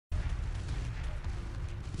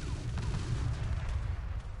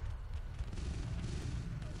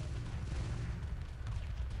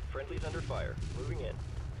Friendly's under fire. Moving in.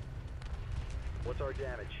 What's our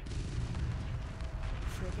damage?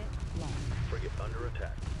 Frigate lost. Frigate under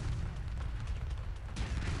attack.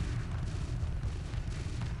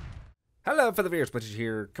 Hello, fellow viewers, Butcher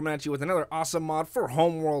here, coming at you with another awesome mod for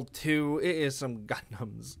Homeworld 2. It is some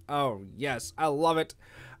Gundams. Oh, yes, I love it.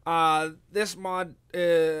 This mod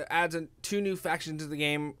adds in 2 new factions to the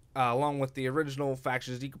game, along with the original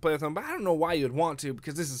factions. You can play with them, but I don't know why you'd want to,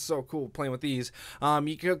 because this is so cool playing with these.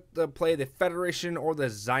 You could play the Federation or the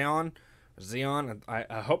Zeon.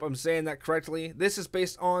 I hope I'm saying that correctly. This is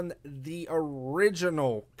based on the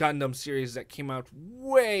original Gundam series that came out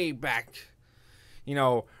way back, you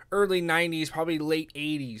know, early 90s, probably late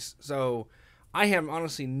 80s. So I have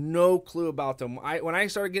honestly no clue about them. When I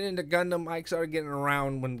started getting into Gundam, I started getting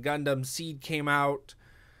around when Gundam Seed came out.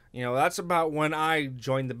 You know, that's about when I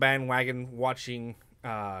joined the bandwagon watching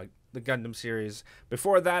the Gundam series.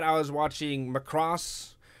 Before that, I was watching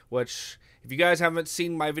Macross, which, if you guys haven't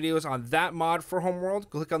seen my videos on that mod for Homeworld,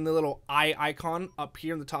 click on the little eye icon up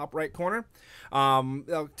here in the top right corner.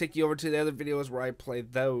 That'll take you over to the other videos where I play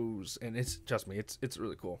those, and trust me, it's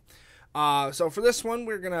really cool. So for this one,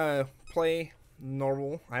 we're gonna play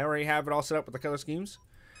normal. I already have it all set up with the color schemes.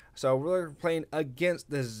 So we're playing against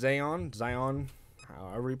the Zeon,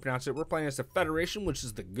 however you pronounce it. We're playing as the Federation, which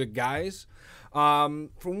is the good guys. From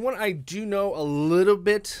what I do know a little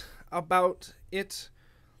bit about it,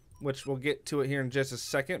 which we'll get to it here in just a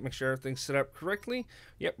second. Make sure everything's set up correctly.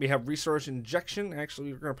 Yep, we have resource injection.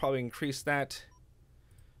 Actually, we're going to probably increase that.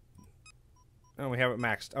 Oh, we have it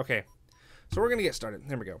maxed. Okay, so we're going to get started.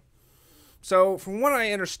 There we go. So, from what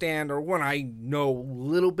I understand, or what I know a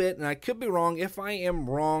little bit, and I could be wrong. If I am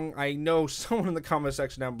wrong, I know someone in the comment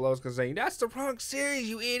section down below is going to say, "That's the wrong series,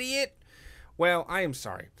 you idiot." Well, I am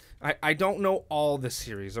sorry. I don't know all the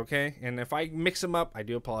series, okay? And if I mix them up, I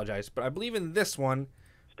do apologize. But I believe in this one,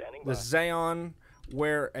 the Zeon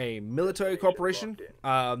were a military corporation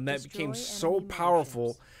that became so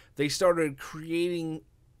powerful, they started creating,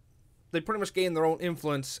 they pretty much gained their own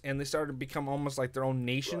influence, and they started to become almost like their own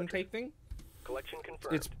nation type thing. Collection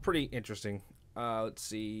confirmed. It's pretty interesting. Let's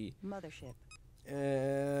see. Mothership.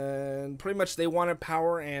 And pretty much they wanted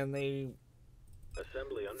power, and they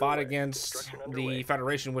fought against the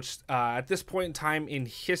Federation, which at this point in time in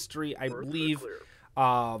history, I believe,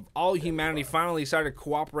 all humanity finally started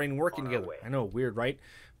cooperating, working together. I know, weird, right?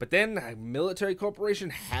 But then a military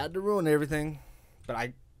corporation had to ruin everything. But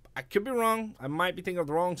I could be wrong. I might be thinking of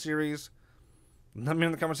the wrong series. Let me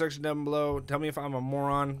in the comment section down below. Tell me if I'm a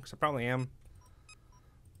moron, because I probably am.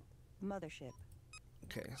 Mothership.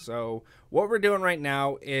 Okay, so what we're doing right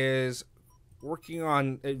now is working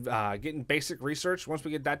on getting basic research. Once we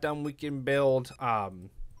get that done, we can build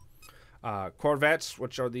Corvettes,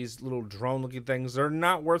 which are these little drone-looking things. They're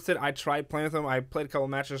not worth it. I tried playing with them. I played a couple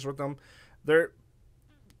matches with them. They're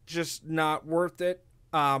just not worth it.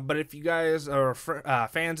 But if you guys are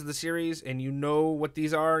fans of the series and you know what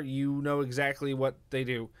these are, you know exactly what they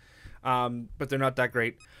do. But they're not that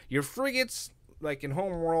great. Your frigates, like in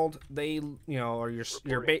Homeworld, they, you know, are your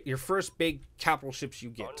first big capital ships you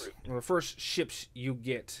get, or the first ships you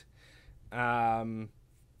get. But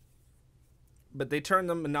they turn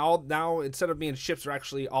them, and now instead of being ships, they're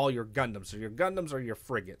actually all your Gundams. So your Gundams are your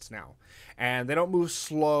frigates now, and they don't move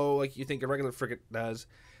slow like you think a regular frigate does.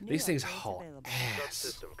 These things haul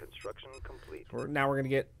ass. Subsystem construction complete. Now we're gonna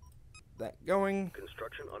get that going.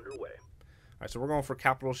 Construction underway. All right, so we're going for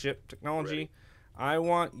capital ship technology. Ready. I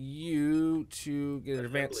want you to get an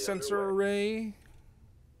advanced sensor array,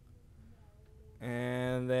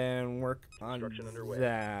 and then work on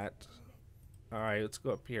that. All right, let's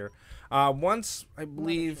go up here. Once I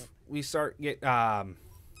believe we start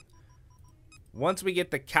once we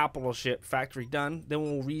get the capital ship factory done, then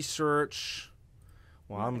we'll research.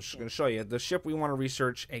 Well, I'm just going to show you the ship we want to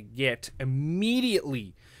research and get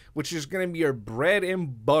immediately, which is going to be our bread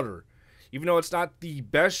and butter. Even though it's not the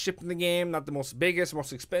best ship in the game, not the most biggest,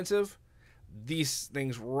 most expensive, these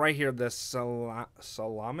things right here, the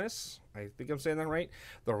Salamis, I think I'm saying that right.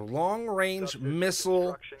 They're long-range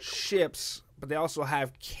missile ships, but they also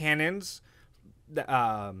have cannons. They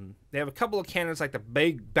have a couple of cannons like the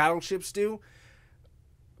big battleships do,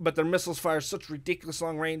 but their missiles fire such ridiculous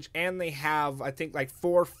long range, and they have, I think, like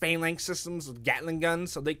 4 phalanx systems with Gatling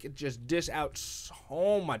guns, so they could just dish out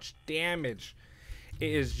so much damage.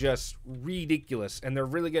 It is just ridiculous, and they're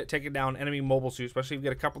really good at taking down enemy mobile suits, especially if you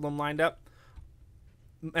get a couple of them lined up.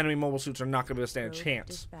 Enemy mobile suits are not going to be able to stand a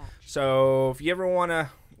chance. So if you ever want to,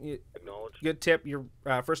 good tip, your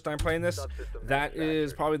first time playing this, that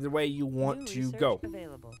is probably the way you want to go.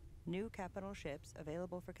 Available. New capital ships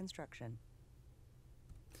available for construction.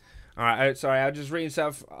 All right, sorry, I was just reading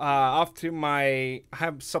stuff off to my. I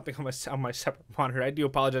have something on my separate monitor. I do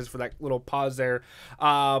apologize for that little pause there.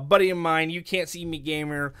 Buddy of mine, You Can't See Me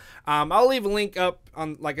Gamer. I'll leave a link up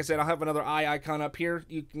on. Like I said, I'll have another eye icon up here.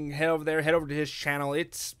 You can head over there, head over to his channel.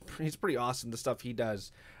 He's pretty awesome, the stuff he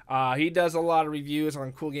does. He does a lot of reviews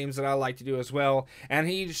on cool games that I like to do as well. And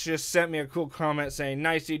he just sent me a cool comment saying,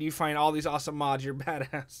 "Nice dude, you find all these awesome mods. You're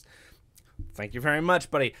badass." Thank you very much,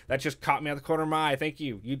 buddy. That just caught me out the corner of my eye. Thank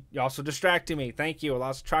you. You also distracted me. Thank you. I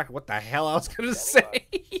lost track of what the hell I was gonna say.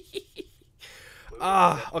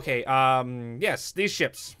 Okay. Yes, these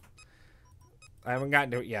ships. I haven't gotten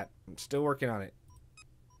to it yet. I'm still working on it.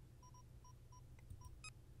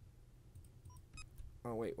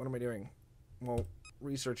 Oh wait, what am I doing? Well,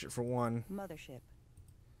 research it for one. Mothership.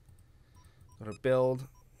 Go to build.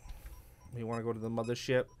 We want to go to the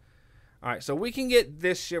mothership. All right, so we can get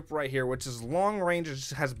this ship right here, which is long range. It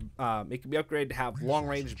just has it can be upgraded to have long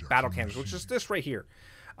range battle cannons, which is this right here.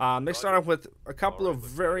 They start off with a couple of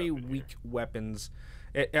very weak weapons.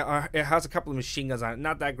 It has a couple of machine guns on it,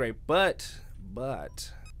 not that great, but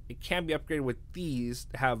it can be upgraded with these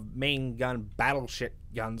to have main gun battleship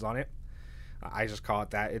guns on it. I just call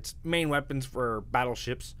it that. It's main weapons for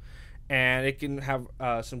battleships, and it can have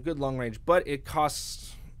some good long range, but it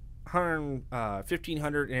costs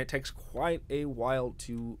 1,500 and it takes quite a while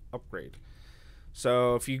to upgrade.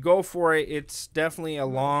 So if you go for it, it's definitely a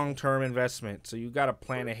long-term investment. So you got to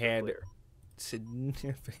plan ahead,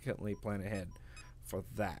 significantly plan ahead for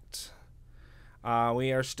that.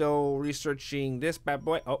 We are still researching this bad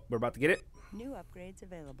boy. Oh, we're about to get it. New upgrades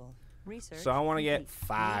available. Research. So I want to get complete.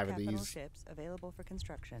 5 New of capital these. ships available for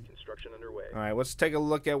construction. Construction underway. All right, let's take a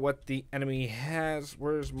look at what the enemy has.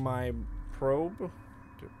 Where's my probe?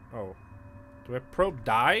 Oh, do my probe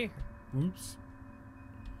die? Oops,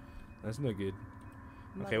 that's no good.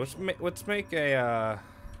 Okay, let's make a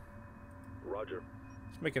Roger.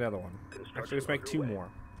 let's make another one. Actually, let's make 2 more.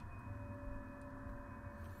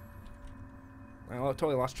 I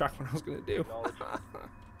totally lost track of what I was gonna do.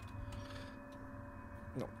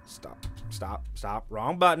 No, stop.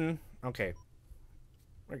 Wrong button. Okay,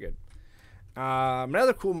 we're good.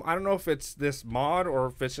 Another cool. I don't know if it's this mod or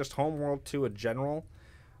if it's just Homeworld 2 in general.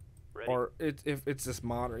 Ready. Or if it's this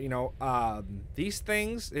mod, or, you know, these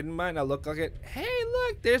things, it might not look like it. Hey,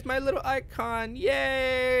 look, there's my little icon.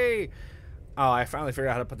 Yay! Oh, I finally figured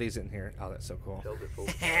out how to put these in here. Oh, that's so cool.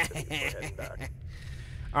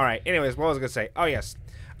 All right, anyways, what was I going to say? Oh, yes.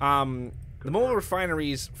 The mobile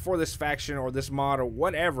refineries for this faction or this mod or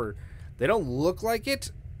whatever, they don't look like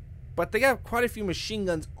it, but they have quite a few machine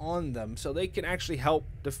guns on them, so they can actually help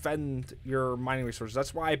defend your mining resources.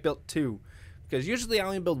 That's why I built 2. Because usually I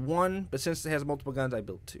only build 1, but since it has multiple guns, I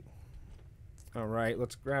build 2. Alright,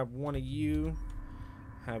 let's grab one of you.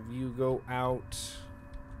 Have you go out.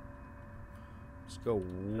 Let's go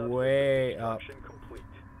way up. Complete.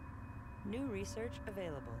 New research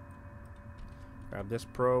available. Grab this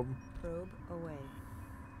probe. Probe away.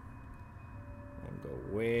 And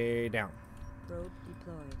go way down. Probe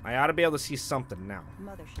deployed. I ought to be able to see something now.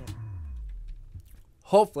 Mothership.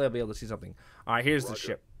 Hopefully I'll be able to see something. Alright, here's Roger. the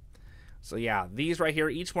ship. So yeah, these right here,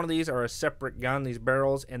 each one of these are a separate gun, these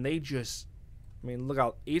barrels, and they just, I mean, look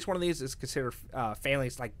out, each one of these is considered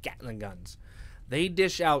families like Gatling guns. They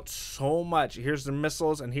dish out so much. Here's their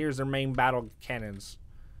missiles, and here's their main battle cannons.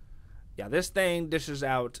 Yeah, this thing dishes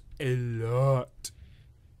out a lot.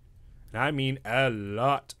 And I mean a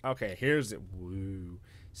lot. Okay, here's it. Woo.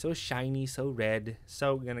 So shiny, so red,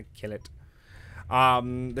 so gonna kill it.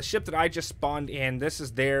 The ship that I just spawned in, this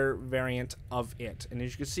is their variant of it. And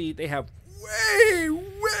as you can see, they have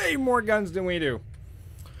way more guns than we do.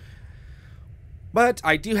 But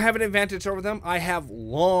I do have an advantage over them. I have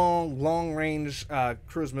long range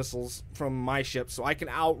cruise missiles from my ship, so I can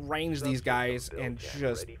outrange these guys and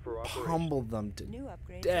just pummel them to New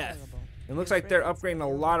upgrades death. available. It looks like they're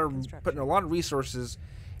upgrading putting a lot of resources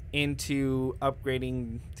into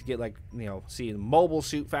upgrading to get, like, you know, see the mobile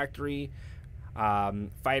suit factory,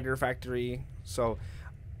 fighter factory. So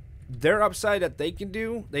their upside that they can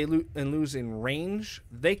do, they lose in range.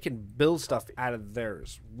 They can build stuff out of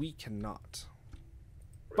theirs. We cannot.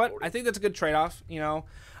 But I think that's a good trade-off. You know,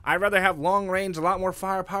 I'd rather have long range, a lot more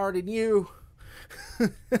firepower than you. All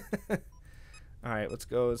right, let's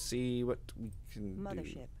go see what we can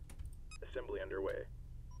Mothership. do. Assembly underway.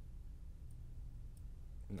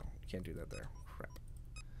 No, you can't do that there. Crap.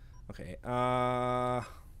 Okay.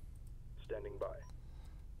 Standing by.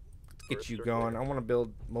 Let's get you going. I want to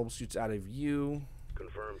build mobile suits out of you.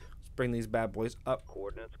 Confirmed. Let's bring these bad boys up.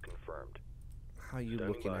 Coordinates confirmed. How you Standing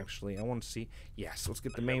looking, by. actually? I want to see. Yes, let's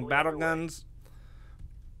get the main Assembly battle underway. guns.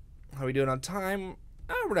 How we doing on time?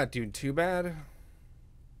 Oh, we're not doing too bad.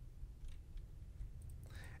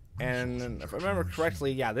 And if I remember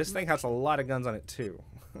correctly, yeah, this thing has a lot of guns on it too.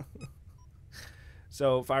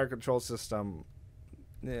 So, fire control system.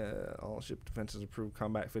 Yeah, all ship defenses improve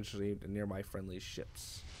combat efficiency to nearby friendly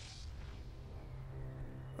ships.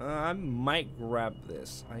 I might grab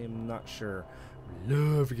this. I am not sure.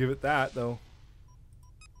 Love to give it that though.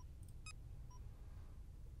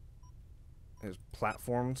 There's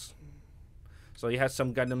platforms. So you have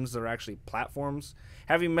some Gundams that are actually platforms.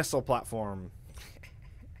 Heavy missile platform.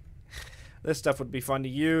 This stuff would be fun to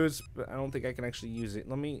use, but I don't think I can actually use it.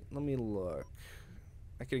 Let me look.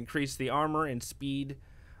 I can increase the armor and speed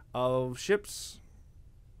of ships.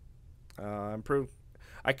 Improve.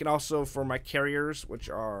 I can also, for my carriers, which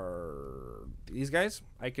are these guys,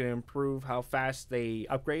 I can improve how fast they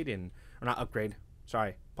upgrade or not upgrade.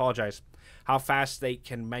 Sorry, apologize. How fast they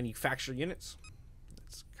can manufacture units.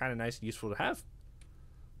 It's kind of nice and useful to have.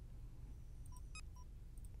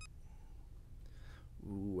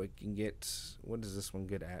 Ooh, I can get. What is this one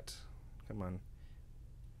good at? Come on.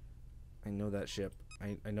 I know that ship.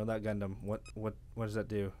 I know that Gundam. What does that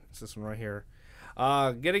do? It's this one right here.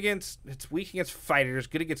 Good against. It's weak against fighters.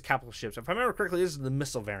 Good against capital ships. If I remember correctly, this is the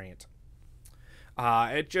missile variant.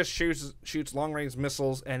 It just shoots long range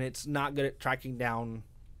missiles, and it's not good at tracking down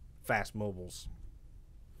fast mobiles.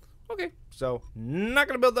 Okay, so not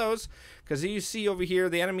gonna build those because you see over here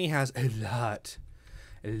the enemy has a lot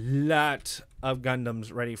of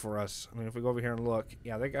Gundams ready for us. I mean, if we go over here and look,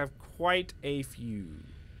 yeah, they have quite a few.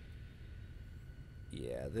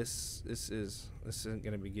 Yeah, this isn't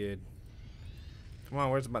gonna be good. Come on,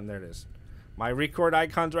 where's the button? There it is. My record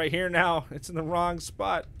icon's right here now. It's in the wrong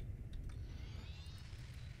spot.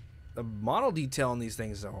 The model detail on these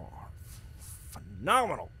things are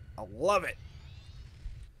phenomenal. I love it.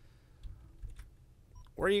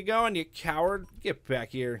 Where are you going, you coward? Get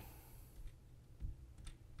back here.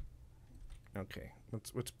 Okay,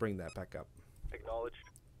 let's bring that back up. Acknowledged.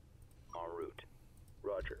 En route.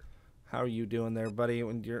 Roger. How are you doing there, buddy?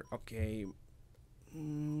 When you're okay.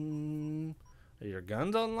 Are your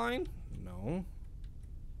guns online? No.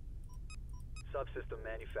 Subsystem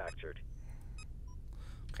manufactured.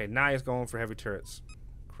 Okay, now he's going for heavy turrets.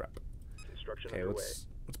 Crap. Construction Okay, underway.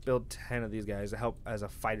 let's build 10 of these guys to help as a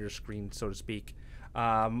fighter screen, so to speak.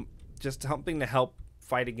 Just something to help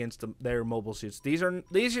fight against their mobile suits. These are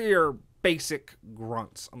your basic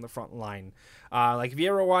grunts on the front line. Like if you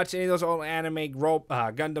ever watch any of those old anime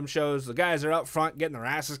Gundam shows, the guys are up front getting their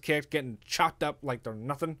asses kicked, getting chopped up like they're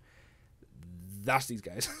nothing. That's these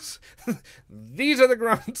guys. These are the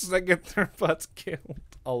grunts that get their butts killed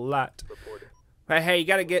a lot. Reported. But hey,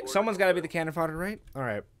 someone's got to be the cannon fodder, right? All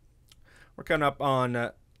right. We're coming up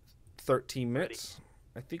on 13 minutes.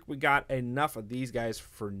 I think we got enough of these guys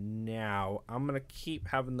for now. I'm going to keep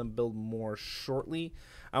having them build more shortly.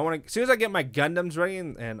 As soon as I get my Gundams ready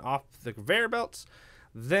and off the conveyor belts,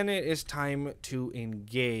 then it is time to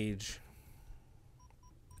engage.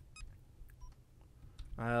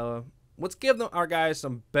 Let's give our guys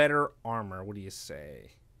some better armor. What do you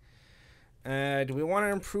say? Do we want to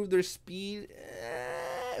improve their speed?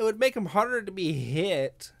 It would make them harder to be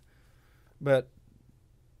hit. But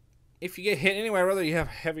if you get hit anyway, I'd rather you have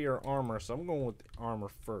heavier armor. So I'm going with the armor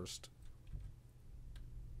first.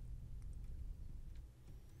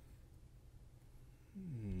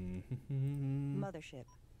 Mothership.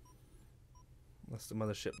 That's the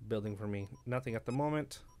mothership building for me. Nothing at the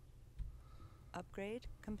moment. Upgrade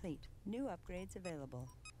complete. New upgrades available.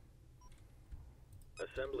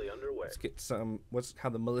 Assembly underway. Let's get some. How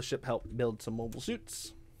the mothership helped build some mobile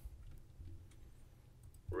suits.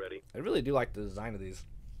 Ready. I really do like the design of these.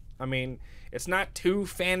 I mean, it's not too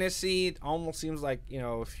fantasy. It almost seems like, you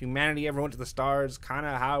know, if humanity ever went to the stars, kind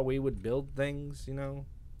of how we would build things, you know.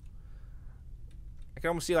 I can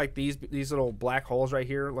almost see like these little black holes right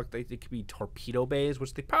here. Look, they could be torpedo bays,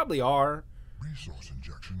 which they probably are. Resource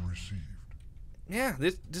injection received. Yeah,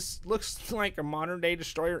 this looks like a modern day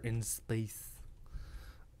destroyer in space.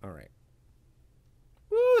 All right.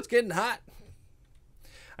 Woo, it's getting hot.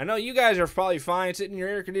 I know you guys are probably fine sitting in your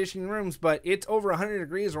air conditioning rooms, but it's over 100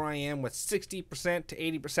 degrees where I am with 60% to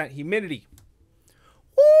 80% humidity.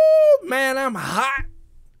 Woo, man, I'm hot.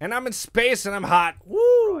 And I'm in space and I'm hot.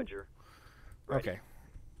 Woo. Roger. Ready. Okay.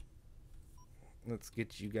 Let's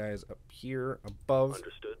get you guys up here above.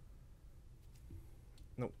 Understood.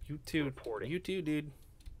 No, you too. Reporting. You too, dude.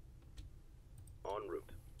 En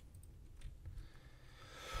route.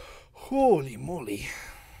 Holy moly.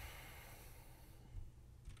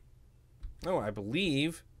 Oh, I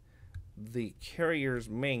believe the carrier's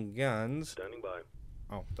main guns. Standing by.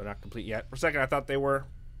 Oh, they're not complete yet. For a second, I thought they were.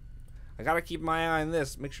 I gotta keep my eye on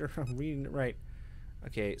this. Make sure I'm reading it right.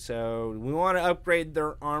 Okay, so we want to upgrade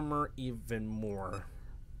their armor even more.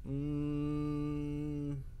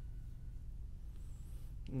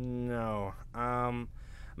 No. I'm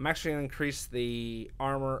actually gonna increase the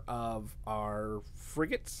armor of our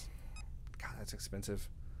frigates. God, that's expensive.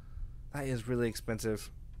 That is really expensive.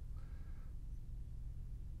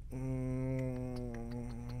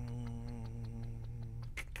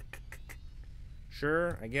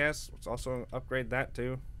 Sure, I guess. Let's also upgrade that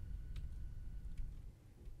too.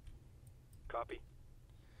 Copy.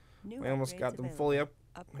 New We almost got upgrades them available. fully up.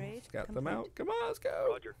 Upgrade Got complete. them out. Come on, let's go.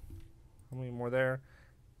 Roger. How many more there?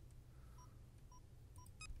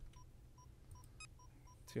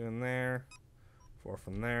 2 in there. 4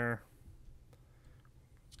 from there.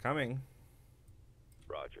 It's coming.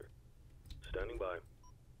 Roger. Standing by.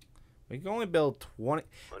 We can only build 20.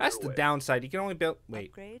 That's the Underway. downside. You can only build. Wait.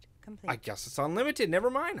 Upgrade complete. I guess it's unlimited. Never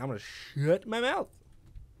mind. I'm going to shut my mouth.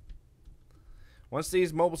 Once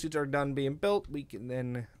these mobile suits are done being built, we can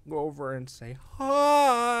then go over and say,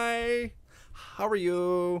 hi. How are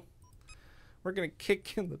you? We're going to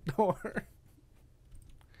kick in the door.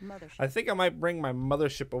 Mothership. I think I might bring my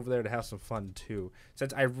mothership over there to have some fun too.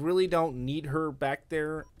 Since I really don't need her back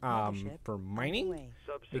there Mothership for mining. underway.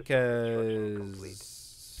 Subsystem construction complete.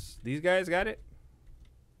 Because these guys got it.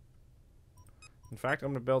 In fact, I'm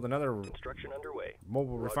going to build another Construction underway.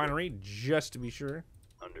 mobile Roger. refinery just to be sure.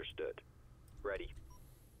 Understood. Ready.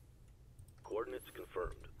 Coordinates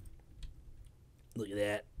confirmed. Look at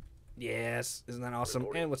that. Yes. Isn't that awesome?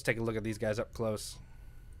 Reporting. And let's take a look at these guys up close.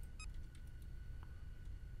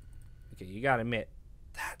 Okay, you got to admit,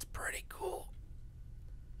 that's pretty cool.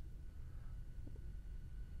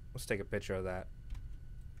 Let's take a picture of that.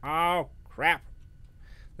 Oh, crap.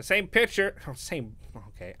 The same picture. Oh, same.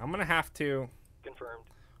 Okay, I'm going to have to... Confirmed.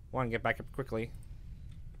 One, get back up quickly.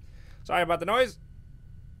 Sorry about the noise.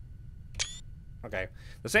 Okay.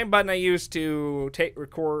 The same button I used to take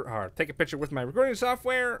a picture with my recording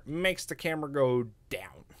software makes the camera go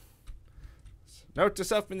down. Note to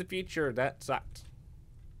self in the future, that sucked.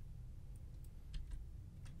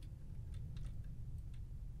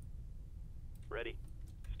 Ready.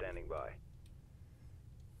 Standing by.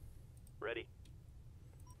 Ready.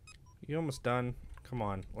 You almost done. Come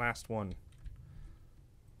on, last one.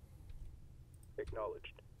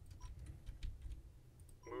 Acknowledged.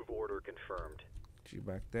 Move order confirmed. Get you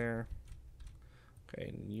back there. Okay,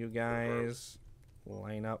 and you guys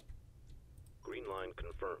line up. Green line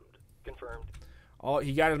confirmed. Confirmed. Oh,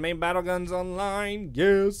 he got his main battle guns online.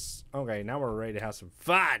 Yes. Okay, now we're ready to have some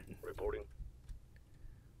fun. Reporting.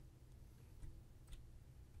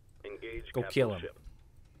 Engage. Go capital kill him. ship.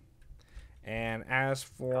 And as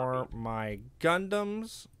for my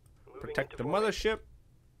Gundams, Moving protect into the formation. mothership.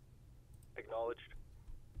 Acknowledged.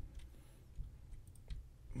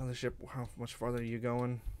 Mothership, how much farther are you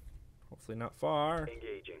going? Hopefully not far.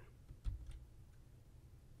 Engaging.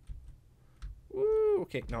 Woo,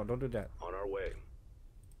 okay, no, don't do that. On our way.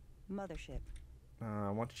 Mothership. I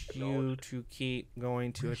want you Acknowledged. to keep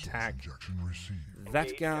going to Resource attack injection received. that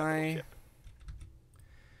Engage capital guy. ship.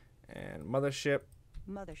 And mothership,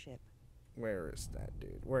 Mothership. where is that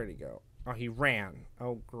dude? Where'd he go? Oh, he ran.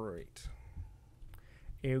 Oh, great.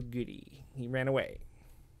 Oh, goody. He ran away.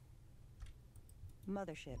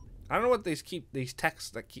 Mothership. I don't know what these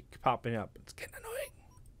texts that keep popping up. It's getting annoying.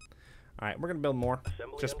 All right, we're gonna build more.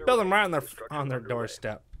 Assembly Just underway. build them right Construction on their underway.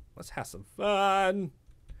 doorstep. Let's have some fun.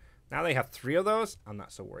 Now they have 3 of those. I'm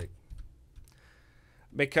not so worried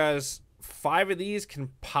because 5 of these can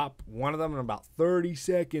pop one of them in about 30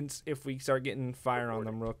 seconds if we start getting fire on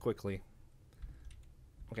them real quickly.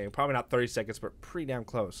 Okay, probably not 30 seconds, but pretty damn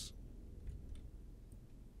close.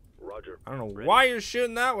 Roger. I don't know Ready. why you're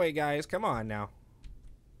shooting that way, guys. Come on now.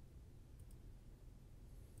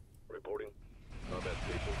 Reporting. Combat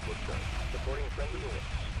station footstep. Supporting friendly units.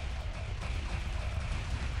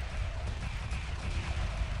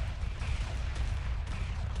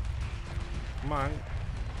 Come on.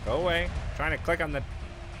 Go away. Trying to click on the...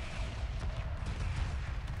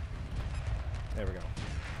 There we go.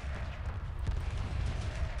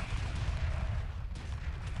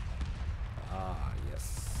 Ah,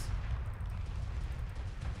 yes.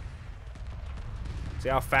 See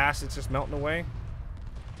how fast it's just melting away?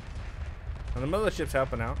 And the mothership's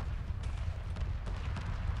helping out.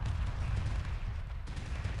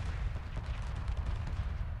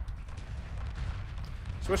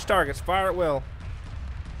 Switch targets. Fire at will.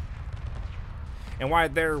 And while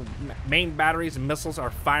their main batteries and missiles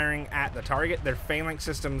are firing at the target, their phalanx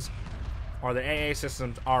systems or the AA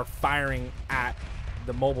systems are firing at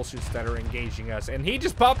the mobile suits that are engaging us. And he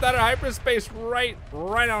just popped out of hyperspace right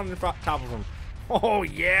on the top of him. Oh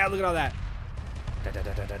yeah, look at all that.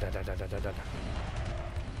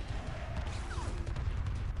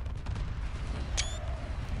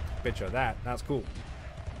 Picture of that. That's cool.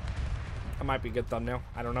 That might be a good thumbnail.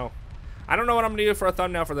 I don't know. I don't know what I'm gonna do for a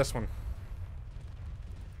thumbnail for this one.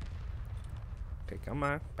 Okay, come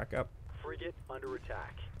on, back up. Frigate under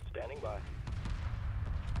attack. Standing by.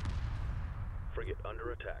 Frigate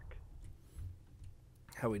under attack.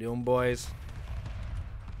 How we doing, boys?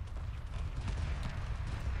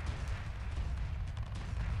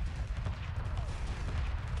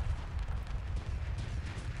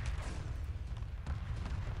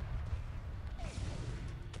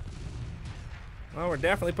 Well, we're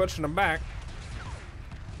definitely pushing them back.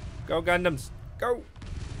 Go, Gundams. Go!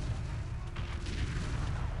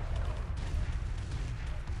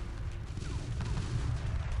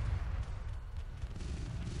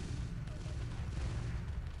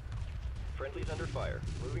 Friendly's under fire.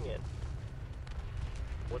 Moving in.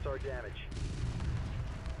 What's our damage?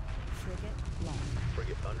 Frigate lost.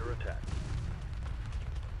 Frigate under attack.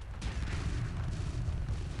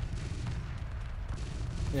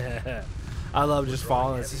 I love just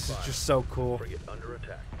following this. This is just so cool. Frigate under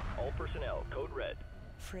attack. All personnel, code red.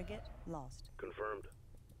 Frigate lost. Confirmed.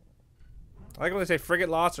 I like when they say frigate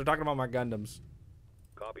lost, they're talking about my Gundams.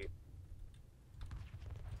 Copy.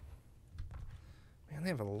 Man, they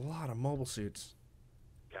have a lot of mobile suits.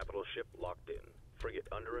 Capital ship locked in. Frigate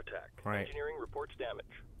under attack. Right. Engineering reports damage.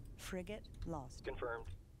 Frigate lost. Confirmed.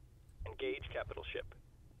 Engage capital ship.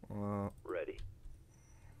 Ready.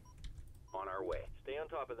 On our way. Stay on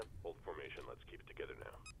top of them. Hold formation. Let's keep it together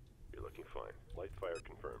now. You're looking fine. Light fire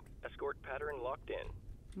confirmed. Escort pattern locked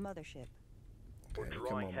in. Mothership. We're Okay,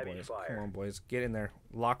 drawing come on, heavy boys. fire. Come on, boys. Get in there.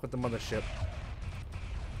 Lock with the mothership.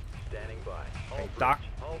 Standing by. All Okay, breach. dock.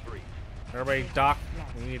 All breach. Everybody dock.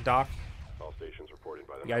 We need a dock. All stations reporting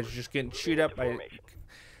by the You guys are numbers. just getting Moving chewed up into by... formation.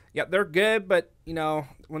 Yeah, they're good, but, you know,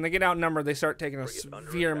 when they get outnumbered, they start taking a Frigate under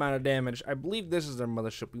severe attack. amount of damage. I believe this is their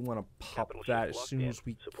mothership. We want to pop Capital that ship as locked soon in. as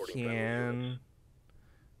we Supporting friendly can. units.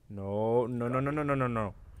 No.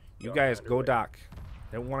 You Dock guys, go underway. dock.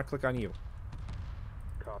 They don't want to click on you.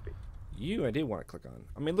 Copy. You, I did want to click on.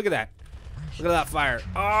 I mean, look at that. Look at that fire.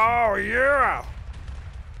 Oh, yeah.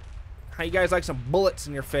 How you guys like some bullets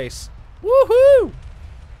in your face? Woohoo!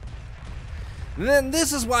 And then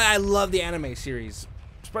this is why I love the anime series.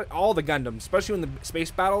 All the Gundams, especially in the space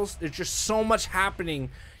battles. There's just so much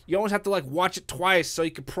happening. You almost have to like watch it twice so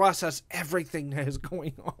you can process everything that is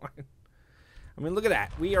going on. I mean, look at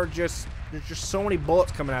that. There's just so many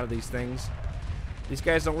bullets coming out of these things. These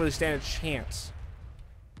guys don't really stand a chance.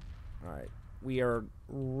 All right, we are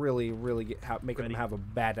really making them have a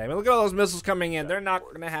bad day. I mean, look at all those missiles coming in. They're not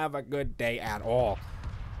going to have a good day at all.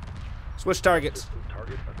 Switch targets. System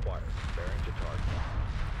target acquired. Bearing to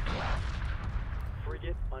target.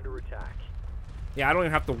 Frigate under attack. Yeah, I don't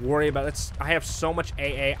even have to worry about it. I have so much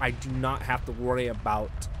AA, I do not have to worry about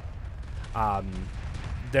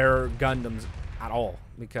their Gundams at all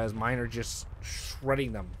because mine are just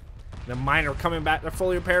shredding them. The mine are coming back, they're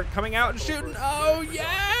fully repaired, coming out and shooting. Oh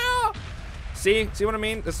yeah! See what I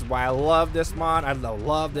mean? This is why I love this mod. I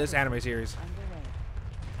love this anime series.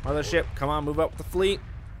 Underway. Mothership, come on, move up with the fleet.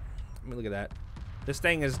 I mean, look at that. This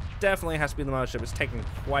thing is definitely has to be the mothership. It's taking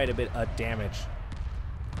quite a bit of damage.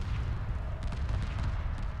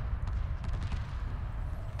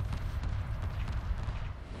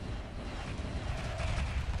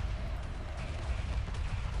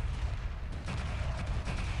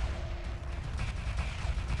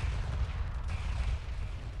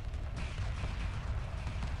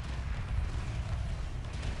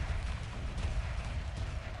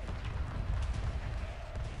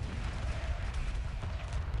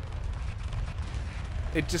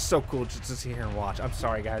 It's just so cool just to sit here and watch. I'm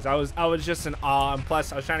sorry, guys. I was just in awe, and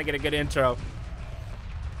plus I was trying to get a good intro.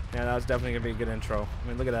 Yeah, that was definitely gonna be a good intro. I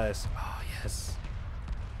mean, look at this. Oh yes.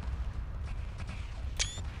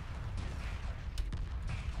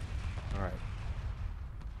 All right.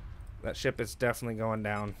 That ship is definitely going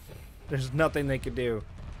down. There's nothing they could do.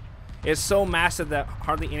 It's so massive that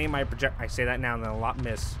hardly any of my I say that now and then a lot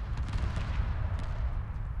miss.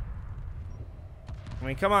 I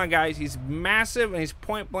mean, come on, guys. He's massive and he's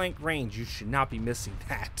point blank range. You should not be missing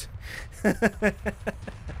that.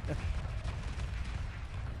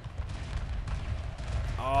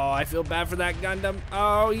 Oh, I feel bad for that Gundam.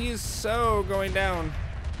 Oh, he's so going down.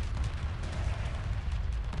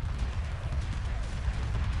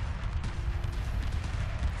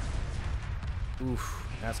 Oof,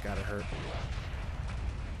 that's gotta hurt.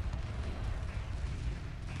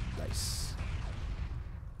 Nice.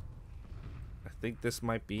 think this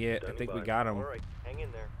might be it. I Standing think we by. got him. All right, hang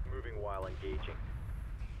in there. Moving while engaging.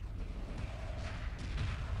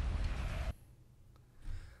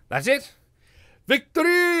 That's it.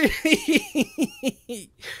 Victory!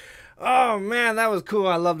 Oh man, that was cool.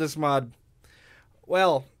 I love this mod.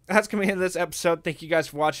 Well, that's coming into this episode. Thank you guys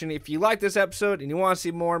for watching. If you like this episode and you want to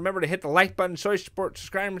see more, remember to hit the like button, show your support,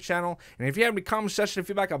 subscribe to my channel. And if you have any comment section or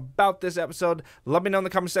feedback about this episode, let me know in the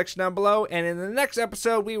comment section down below. And in the next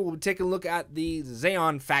episode, we will be taking a look at the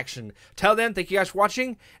Zeon faction. Till then, thank you guys for watching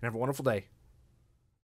and have a wonderful day.